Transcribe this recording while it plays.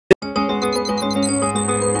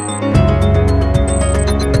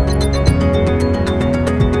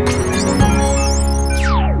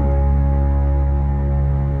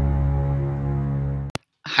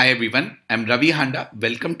everyone, I'm Ravi Handa.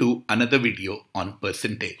 Welcome to another video on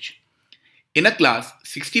percentage. In a class,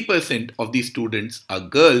 60% of the students are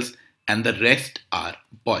girls and the rest are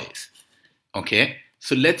boys. Okay,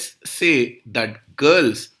 so let's say that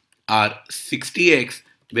girls are 60x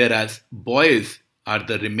whereas boys are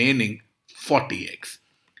the remaining 40x.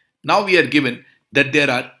 Now we are given that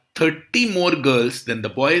there are 30 more girls than the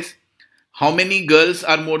boys. How many girls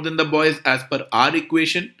are more than the boys as per our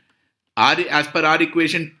equation? As per our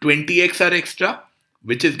equation, 20x are extra,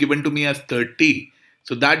 which is given to me as 30.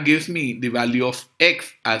 So that gives me the value of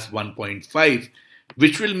x as 1.5,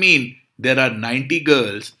 which will mean there are 90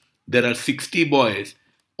 girls, there are 60 boys,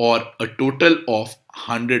 or a total of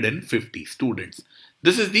 150 students.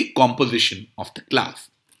 This is the composition of the class.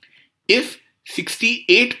 If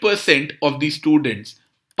 68% of the students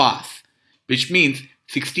pass, which means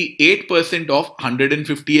 68% of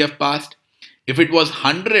 150 have passed. If it was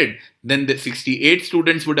 100, then the 68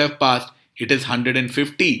 students would have passed. It is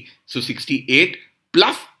 150. So 68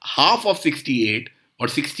 plus half of 68 or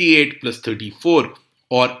 68 plus 34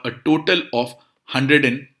 or a total of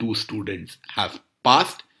 102 students have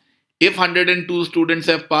passed. If 102 students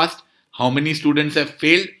have passed, how many students have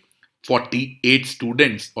failed? 48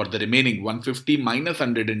 students, or the remaining 150 minus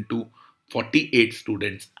 102, 48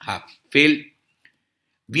 students have failed.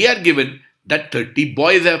 We are given that 30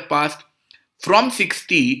 boys have passed. From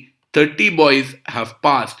 60, 30 boys have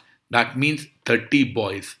passed. That means 30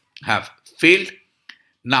 boys have failed.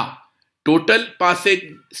 Now, total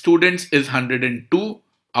passing students is 102,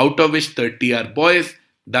 out of which 30 are boys.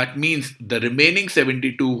 That means the remaining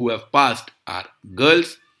 72 who have passed are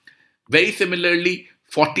girls. Very similarly,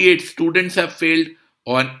 48 students have failed,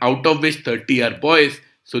 out of which 30 are boys.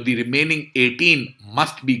 So the remaining 18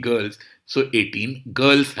 must be girls. So 18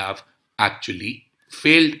 girls have actually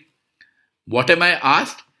failed. What am I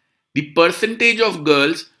asked? The percentage of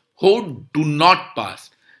girls who do not pass.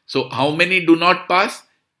 So how many do not pass?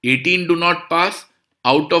 18 do not pass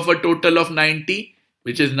out of a total of 90,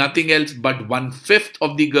 which is nothing else but 1/5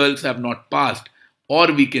 of the girls have not passed.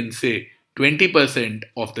 Or we can say 20%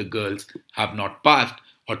 of the girls have not passed,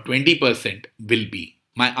 or 20% will be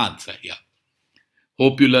my answer here.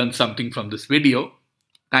 Hope you learned something from this video.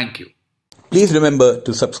 Thank you. Please remember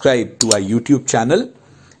to subscribe to our YouTube channel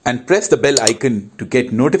and press the bell icon to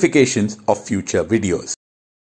get notifications of future videos.